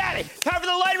 Ski Daddy? Time for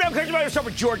the lightning round. We're start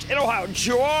with George in Ohio.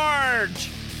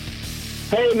 George.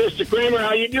 Hey, Mr. Cramer,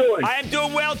 how you doing? I am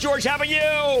doing well, George. How about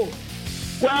you?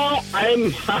 Well,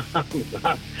 I'm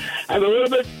a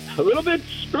little bit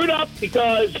screwed up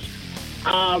because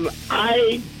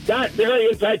I got very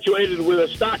infatuated with a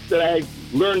stock that I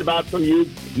learned about from you,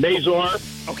 Mazor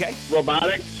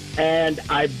Robotics, and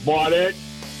I bought it.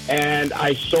 And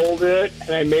I sold it,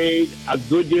 and I made a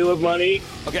good deal of money.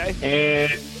 Okay.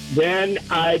 And then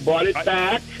I bought it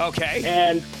back. Okay.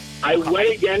 And I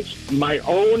went against my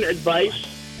own advice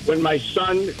when my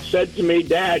son said to me,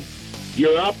 Dad,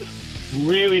 you're up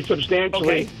really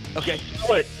substantially. Okay.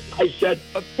 Sell it. I said,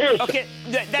 here's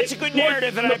that's a good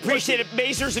narrative, and I appreciate it.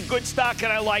 Mazor's a good stock,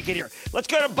 and I like it here. Let's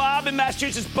go to Bob in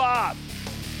Massachusetts. Bob.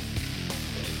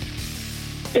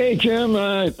 Hey, Jim,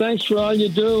 thanks for all you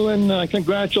do, and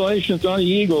congratulations on the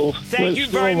Eagles. Thank you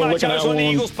very much. I was on the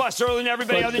Eagles bus earlier than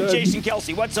everybody other than Jason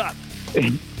Kelsey. What's up?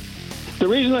 The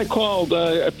reason I called,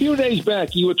 a few days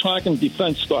back, you were talking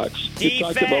defense stocks. You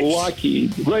talked about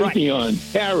Lockheed, Raytheon,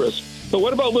 Harris. But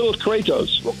what about little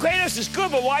Kratos? Well, Kratos is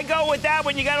good, but why go with that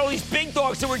when you got all these big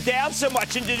dogs that were down so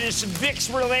much into this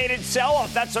VIX-related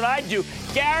sell-off? That's what I do.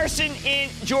 Garrison in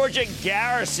Georgia.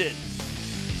 Garrison.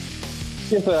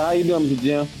 Yes, sir. How you doing, Mr.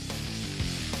 Jim?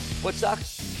 What stock?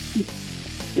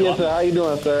 Yes, sir. How you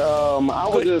doing, sir?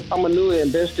 I'm a new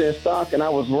investor in stock, and I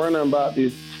was wondering about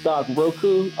this stock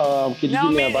Roku. Could you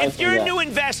give me advice? If you're a new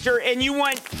investor and you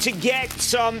want to get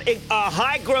some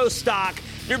high-growth stock,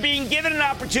 you're being given an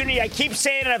opportunity. I keep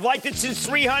saying it. I've liked it since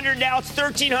 300. Now it's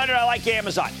 1,300. I like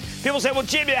Amazon. People say, well,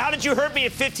 Jimmy, how did you hurt me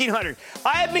at 1,500?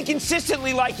 I have been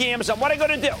consistently liking Amazon. What am I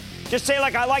going to do? Just say,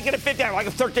 I like it at 50, I like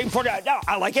it at 13.49. No,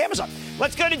 I like Amazon.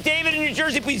 Let's go to David in New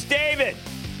Jersey, please. David.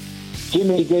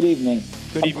 Jimmy, good evening.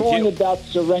 I'm calling about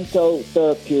Sorrento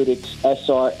Therapeutics,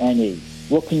 SRNE.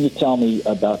 What can you tell me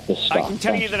about this stock? I can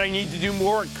tell you that I need to do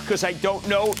more because I don't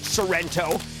know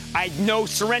Sorrento. I know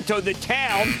Sorrento, the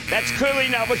town. That's clearly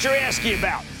not what you're asking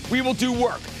about. We will do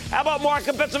work. How about Mark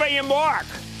in Pennsylvania? Mark.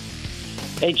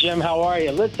 Hey, Jim, how are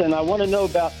you? Listen, I want to know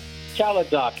about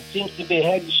Teladoc. It seems to be a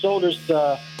head and shoulders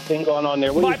thing going on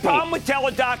there. My problem with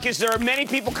Teladoc is there are many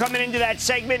people coming into that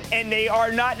segment, and they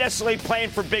are not necessarily playing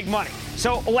for big money.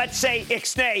 So let's say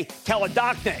Ixnay,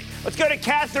 Teladocnay. Let's go to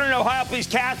Catherine in Ohio, please.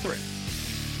 Catherine.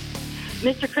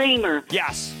 Mr. Cramer.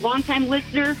 Yes. Longtime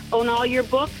listener, own all your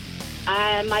books.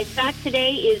 My stock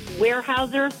today is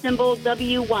Weyerhaeuser, symbol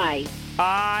WY.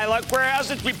 I like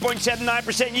Weyerhaeuser,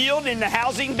 3.79% yield in the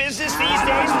housing business these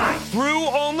days.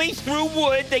 Through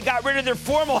wood. They got rid of their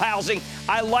formal housing.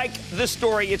 I like the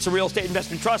story. It's a real estate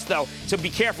investment trust, though, so be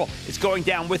careful. It's going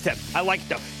down with them. I like it,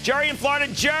 though. Jerry in Florida.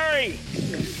 Jerry.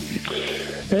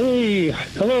 Hey,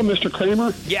 hello, Mr.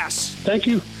 Cramer. Yes. Thank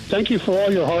you for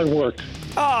all your hard work.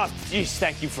 Oh, geez,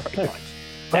 thank you very much.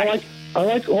 I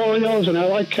like Oreos and I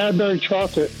like Cadbury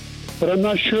chocolate, but I'm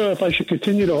not sure if I should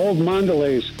continue to hold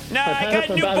Mondelez. No, I got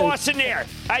a new boss in there.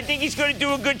 I think he's going to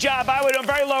do a good job. I would a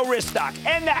very low risk stock.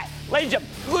 And that, ladies and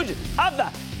gentlemen, good of the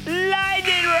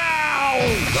Lightning Round.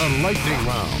 The Lightning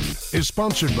Round is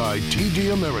sponsored by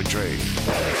TD Ameritrade.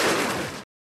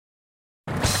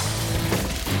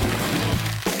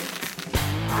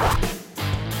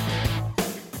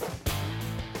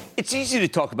 It's easy to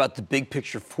talk about the big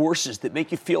picture forces that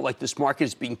make you feel like this market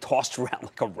is being tossed around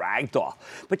like a rag doll.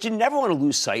 But you never want to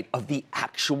lose sight of the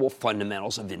actual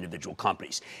fundamentals of individual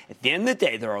companies. At the end of the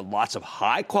day, there are lots of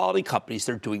high-quality companies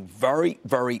that are doing very,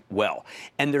 very well.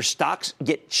 And their stocks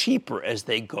get cheaper as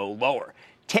they go lower.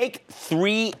 Take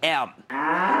 3M, the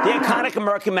iconic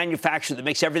American manufacturer that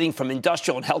makes everything from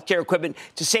industrial and healthcare equipment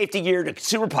to safety gear to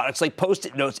consumer products like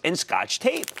Post-it notes and Scotch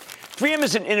tape. 3M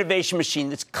is an innovation machine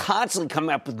that's constantly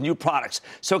coming up with new products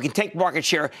so it can take market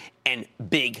share and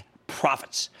big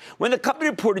profits. When the company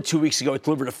reported 2 weeks ago, it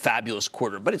delivered a fabulous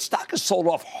quarter, but its stock has sold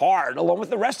off hard along with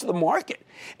the rest of the market.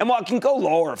 And while it can go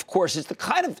lower, of course, it's the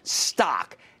kind of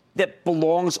stock that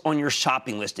belongs on your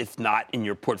shopping list, if not in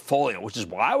your portfolio, which is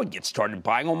why I would get started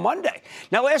buying on Monday.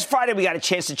 Now, last Friday, we got a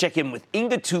chance to check in with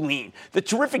Inga Tulin, the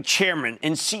terrific chairman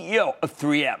and CEO of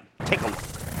 3M. Take a look.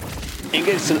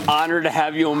 Inga, it's an honor to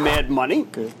have you on Mad Money.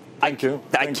 Okay. Thank you.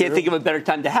 I can't think of a better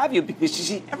time to have you because, you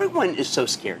see, everyone is so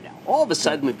scared now. All of a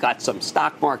sudden, we've got some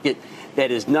stock market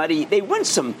that is nutty. They want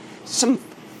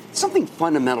something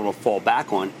fundamental to fall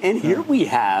back on. And here we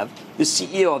have the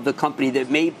CEO of the company that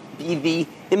may be the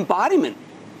embodiment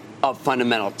of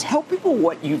fundamental. Tell people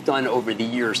what you've done over the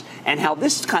years and how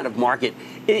this kind of market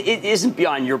it isn't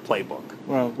beyond your playbook.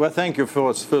 Well, thank you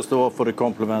first of all for the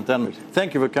compliment, and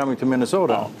thank you for coming to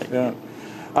Minnesota.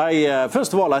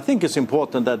 First of all, I think it's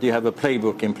important that you have a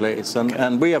playbook in place,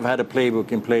 and we have had a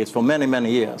playbook in place for many,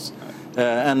 many years.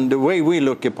 And the way we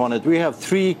look upon it, we have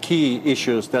three key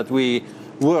issues that we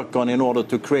work on in order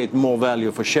to create more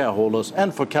value for shareholders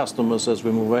and for customers as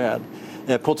we move ahead.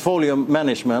 Portfolio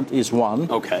management is one.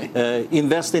 Okay.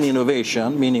 Invest in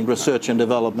innovation, meaning research and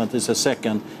development, is a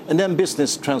second. And then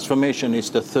business transformation is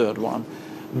the third one.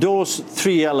 Those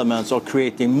three elements are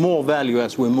creating more value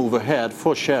as we move ahead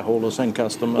for shareholders and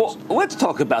customers. Well, let's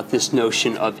talk about this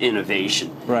notion of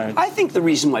innovation. Right. I think the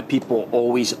reason why people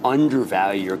always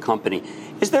undervalue your company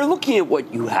is they're looking at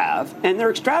what you have and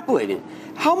they're extrapolating.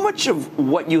 How much of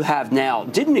what you have now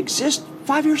didn't exist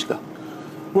 5 years ago?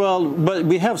 Well, but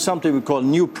we have something we call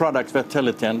New Product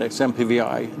Vitality Index,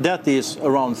 NPVI. That is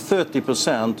around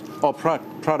 30% of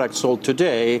products sold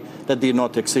today that did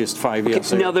not exist 5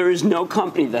 years ago. Now, there is no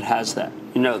company that has that.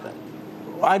 You know that.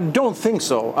 I don't think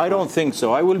so.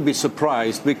 I will be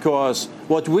surprised because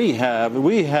what we have,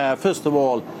 first of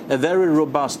all, a very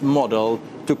robust model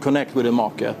to connect with the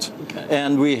market. Okay.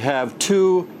 And we have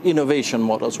two innovation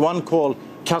models, one called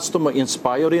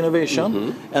customer-inspired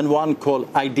innovation and one called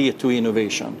idea to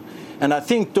innovation. And I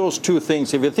think those two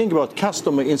things, if you think about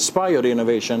customer-inspired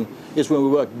innovation, is when we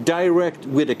work direct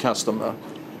with the customer.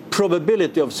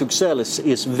 Probability of success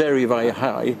is very, very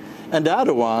high. And the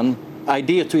other one,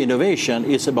 idea to innovation,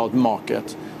 is about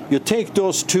market. You take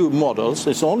those two models,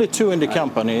 there's only two in the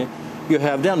company, you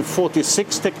have then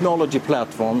 46 technology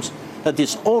platforms that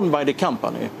is owned by the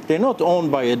company. They're not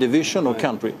owned by a division or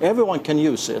country. Everyone can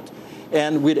use it.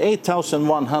 And with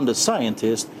 8,100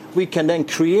 scientists, we can then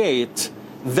create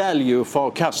value for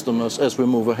our customers as we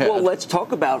move ahead. Well, let's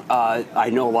talk about, I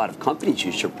know a lot of companies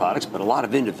use your products, but a lot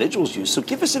of individuals use. So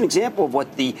give us an example of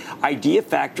what the Idea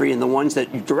Factory and the ones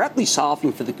that you're directly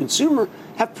solving for the consumer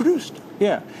have produced.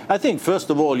 Yeah, I think, first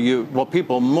of all, what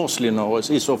people mostly know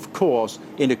is, of course,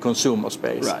 in the consumer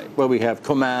space, right, where we have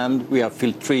Command, we have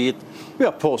Filtrete, we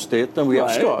have Post-it, and we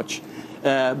have Scotch.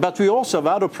 But we also have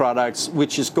other products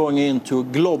which is going into a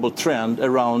global trend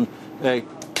around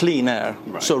clean air,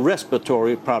 so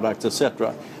respiratory products,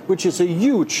 etc., which is a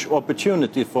huge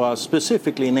opportunity for us,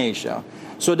 specifically in Asia.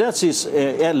 So that's these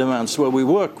elements where we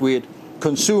work with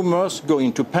consumers, go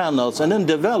into panels, and then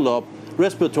develop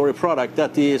respiratory product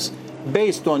that is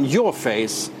based on your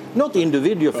face. Not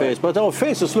individual face, but our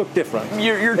faces look different.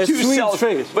 You're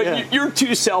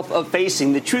too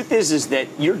self-effacing. The truth is that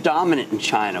you're dominant in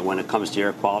China when it comes to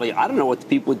air quality. I don't know what the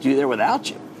people would do there without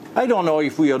you. I don't know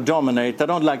if we are dominant. I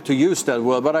don't like to use that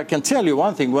word, but I can tell you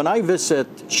one thing. When I visit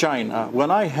China,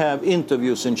 when I have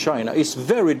interviews in China, it's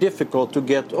very difficult to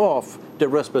get off the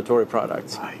respiratory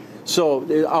products. So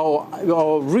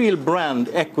our real brand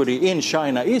equity in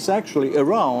China is actually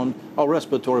around our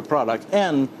respiratory products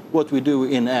and what we do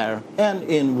in air and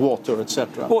in water,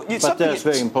 etc. Well, but that's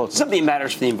very important. Something that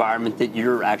matters for the environment that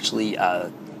you're actually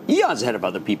eons ahead of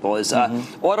other people is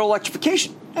auto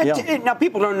electrification. Now,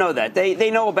 people don't know that. They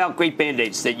know about great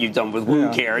Band-Aids that you've done with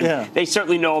wound care. And they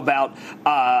certainly know about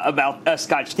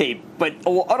Scotch tape. But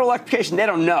auto electrification, they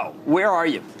don't know. Where are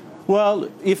you? Well,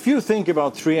 if you think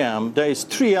about 3M, there is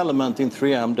 3 elements in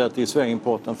 3M that is very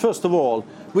important. First of all,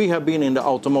 we have been in the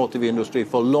automotive industry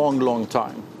for a long, long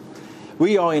time.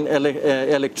 We are in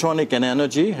electronic and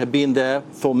energy, have been there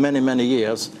for many, many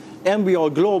years. And we are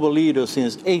global leaders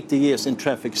since 80 years in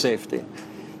traffic safety.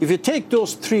 If you take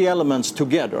those 3 elements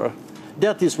together,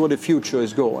 that is where the future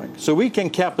is going. So we can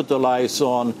capitalize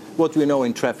on what we know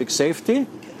in traffic safety,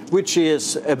 which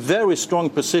is a very strong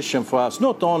position for us,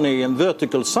 not only in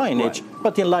vertical signage,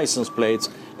 but in license plates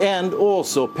and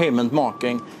also payment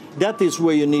marking. That is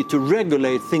where you need to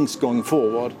regulate things going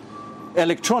forward.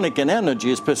 Electronic and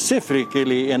energy,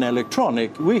 specifically in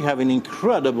electronic, we have an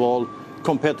incredible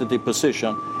competitive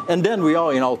position. And then we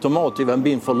are in automotive and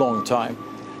been for a long time.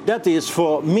 That is,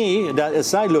 for me, that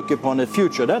as I look upon the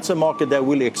future, that's a market that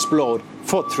will explode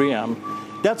for 3M.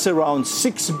 That's around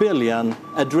 $6 billion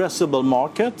addressable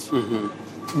market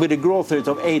with a growth rate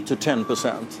of 8 to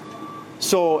 10%.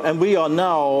 So, and we are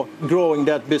now growing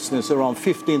that business around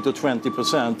 15 to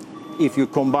 20% if you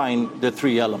combine the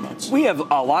 3 elements. We have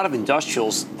a lot of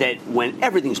industrials that, when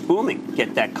everything's booming,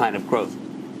 get that kind of growth.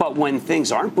 But when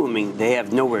things aren't booming, they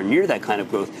have nowhere near that kind of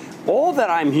growth. All that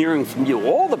I'm hearing from you,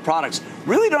 all the products,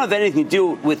 really don't have anything to do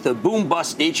with the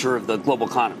boom-bust nature of the global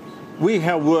economy. We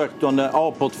have worked on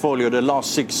our portfolio the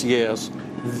last 6 years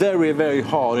very, very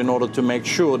hard in order to make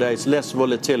sure there is less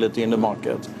volatility in the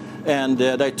market. And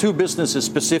there are 2 businesses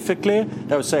specifically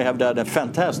that I would say have done a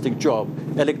fantastic job,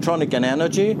 electronic and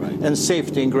energy and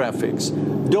safety and graphics.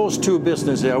 Those 2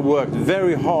 businesses have worked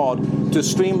very hard to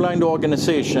streamline the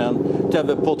organization, to have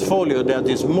a portfolio that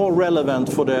is more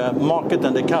relevant for the market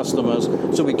and the customers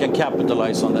so we can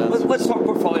capitalize on that. Let's talk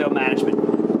portfolio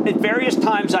management. At various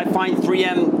times I find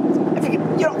 3M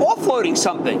offloading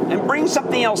something and bring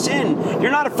something else in.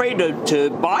 You're not afraid to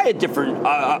buy a different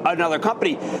another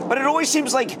company, but it always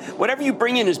seems like whatever you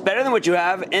bring in is better than what you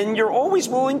have, and you're always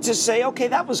willing to say, okay,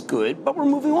 that was good, but we're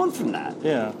moving on from that.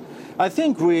 Yeah. I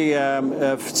think we,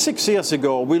 6 years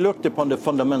ago, we looked upon the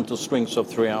fundamental strengths of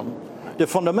 3M. The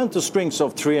fundamental strengths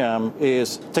of 3M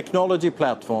is technology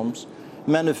platforms,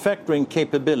 manufacturing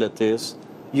capabilities,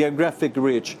 geographic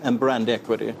reach, and brand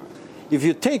equity. If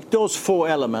you take those 4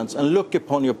 elements and look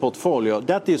upon your portfolio,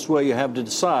 that is where you have to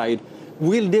decide,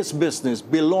 will this business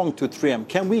belong to 3M?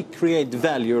 Can we create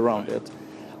value around it?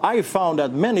 I found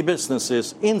that many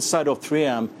businesses inside of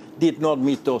 3M did not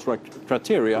meet those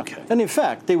criteria. Okay. And in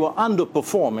fact, they were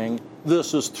underperforming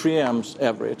versus 3M's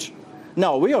average.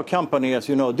 Now, we are a company, as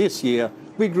you know, this year,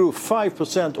 we grew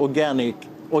 5%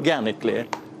 organically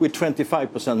with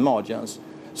 25% margins.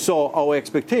 So our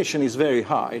expectation is very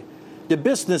high. The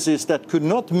businesses that could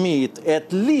not meet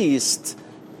at least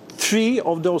 3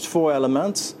 of those 4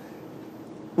 elements,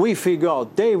 we figure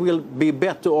out they will be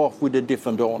better off with a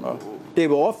different owner. They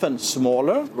were often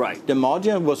smaller, the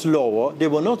margin was lower, they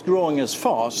were not growing as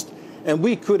fast, and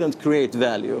we couldn't create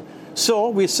value. So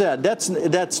we said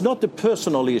that's not a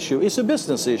personal issue, it's a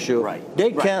business issue.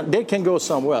 They can go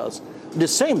somewhere else. At the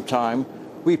same time,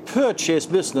 we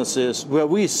purchased businesses where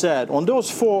we said on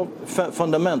those 4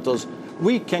 fundamentals,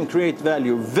 we can create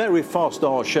value very fast to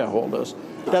our shareholders.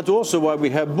 That's also why we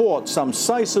have bought some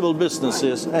sizable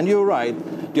businesses, and you're right,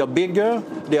 they are bigger,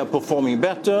 they are performing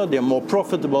better, they're more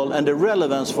profitable, and the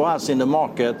relevance for us in the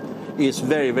market is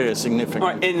very, very significant. All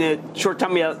right, in the short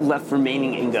time we have left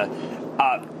remaining, Inga,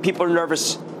 people are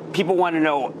nervous. People want to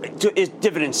know, is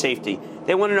dividend safety?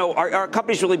 They want to know, are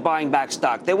companies really buying back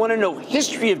stock? They want to know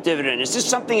history of dividend. Is this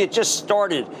something that just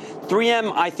started?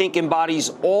 3M, I think,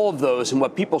 embodies all of those and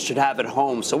what people should have at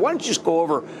home. So why don't you just go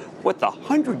over what the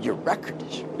 100-year record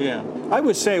is? Yeah, I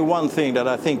would say one thing that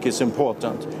I think is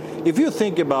important. If you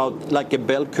think about like a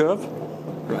bell curve,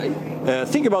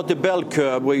 think about the bell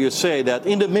curve where you say that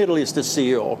in the middle is the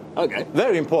CEO. Okay.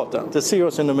 Very important. The CEO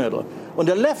is in the middle. On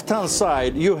the left-hand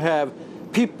side, you have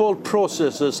people,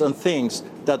 processes, and things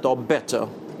that are better.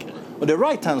 On the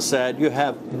right-hand side, you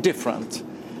have different.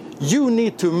 You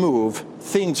need to move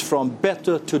things from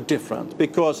better to different,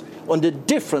 because on the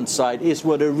different side is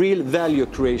where the real value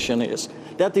creation is.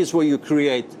 That is where you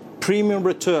create premium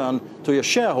return to your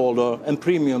shareholder and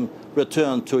premium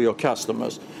return to your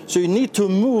customers. So you need to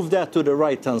move that to the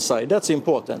right-hand side. That's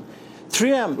important.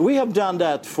 3M, we have done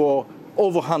that for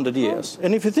over 100 years.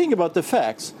 And if you think about the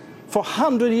facts, For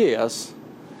 100 years,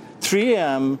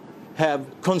 3M have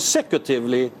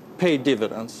consecutively paid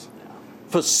dividends.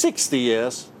 For 60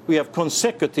 years, we have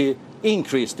consecutive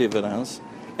increased dividends.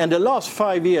 And the last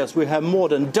 5 years, we have more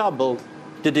than doubled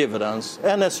the dividends.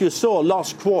 And as you saw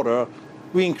last quarter,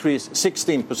 we increased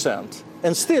 16%.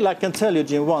 And still, I can tell you,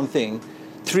 Jim, one thing.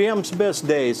 3M's best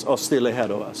days are still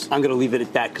ahead of us. I'm going to leave it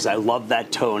at that because I love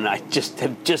that tone. I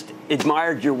have just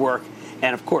admired your work.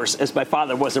 And, of course, as my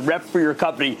father was a rep for your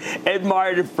company,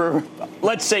 admired it for,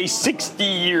 let's say, 60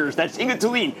 years. That's Inge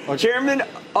Thulin, chairman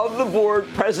of the board,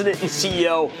 president and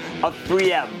CEO of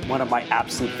 3M, one of my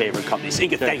absolute favorite companies.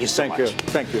 Inge, thank you so much.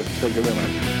 Thank you. Thank you very much.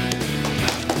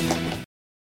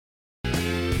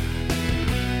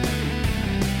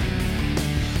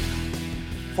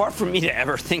 Far from me to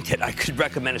ever think that I could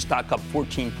recommend a stock up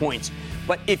 14 points.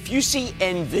 But if you see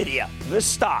NVIDIA, the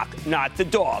stock, not the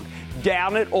dog,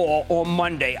 down at all on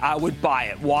Monday, I would buy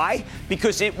it. Why?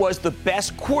 Because it was the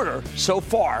best quarter so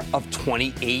far of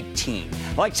 2018.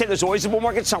 Like I said, there's always a bull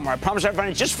market somewhere. I promise I'll find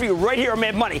it just for you right here on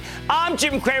Mad Money. I'm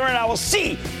Jim Cramer, and I will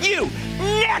see you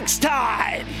next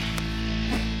time.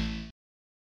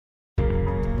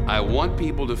 I want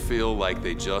people to feel like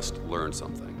they just learned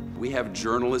something. We have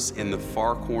journalists in the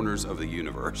far corners of the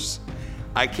universe.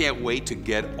 I can't wait to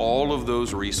get all of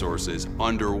those resources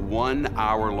under 1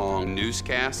 hour-long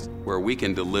newscast where we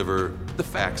can deliver the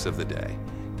facts of the day,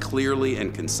 clearly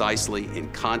and concisely,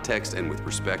 in context and with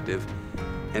perspective,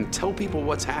 and tell people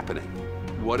what's happening,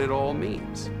 what it all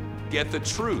means. Get the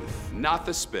truth, not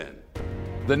the spin.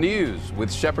 The News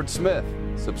with Shepard Smith.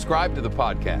 Subscribe to the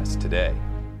podcast today.